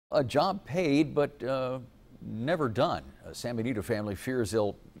A job paid, but never done. A San Benito family fears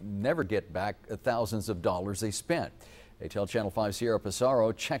they'll never get back thousands of dollars they spent. They tell Channel 5 Sierra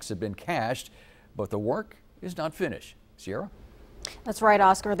Pizarro checks have been cashed, but the work is not finished. Sierra? That's right,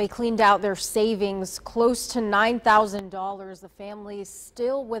 Oscar. They cleaned out their savings, close to $9,000. The family's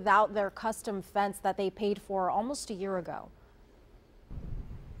still without their custom fence that they paid for almost a year ago.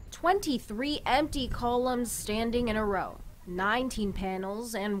 23 empty columns standing in a row. 19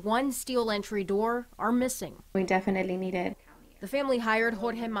 panels and one steel entry door are missing. We definitely need it. The family hired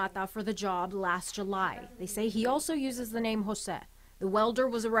Jorge Mata for the job last July. They say he also uses the name Jose. The welder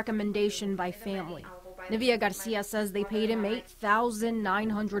was a recommendation by family. Nivia Garcia says they paid him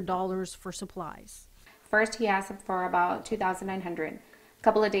 $8,900 for supplies. First, he asked for about $2,900. A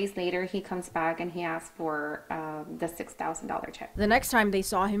couple of days later, he comes back and he asked for the $6,000 check. The next time they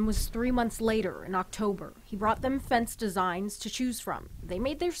saw him was 3 months later, in October. He brought them fence designs to choose from. They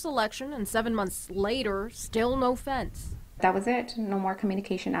made their selection, and 7 months later, still no fence. That was it. No more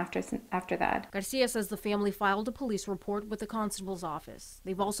communication after that. Garcia says the family filed a police report with the constable's office.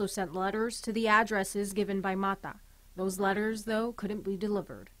 They've also sent letters to the addresses given by Mata. Those letters, though, couldn't be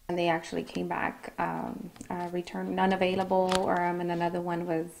delivered. And they actually came back, returned none available, and another one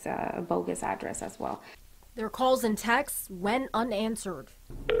was a bogus address as well. Their calls and texts went unanswered.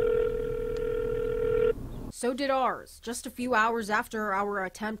 So did ours. Just a few hours after our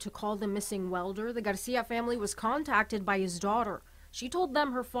attempt to call the missing welder, the Garcia family was contacted by his daughter. She told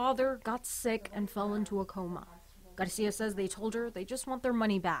them her father got sick and fell into a coma. Garcia says they told her they just want their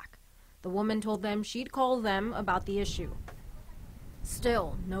money back. The woman told them she'd call them about the issue.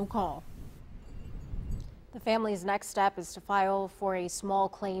 Still, no call. The family's next step is to file for a small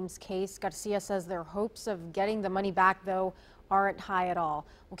claims case. Garcia says their hopes of getting the money back, though, aren't high at all.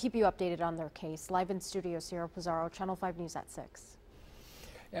 We'll keep you updated on their case. Live in studio, Sierra Pizarro, Channel 5 News at 6.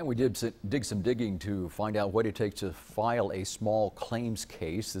 And we did dig some digging to find out what it takes to file a small claims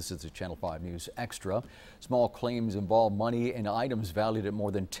case. This is a Channel 5 News Extra. Small claims involve money and items valued at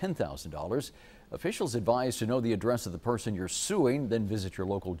more than $10,000. Officials advise to know the address of the person you're suing, then visit your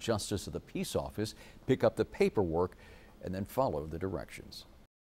local justice of the peace office, pick up the paperwork, and then follow the directions.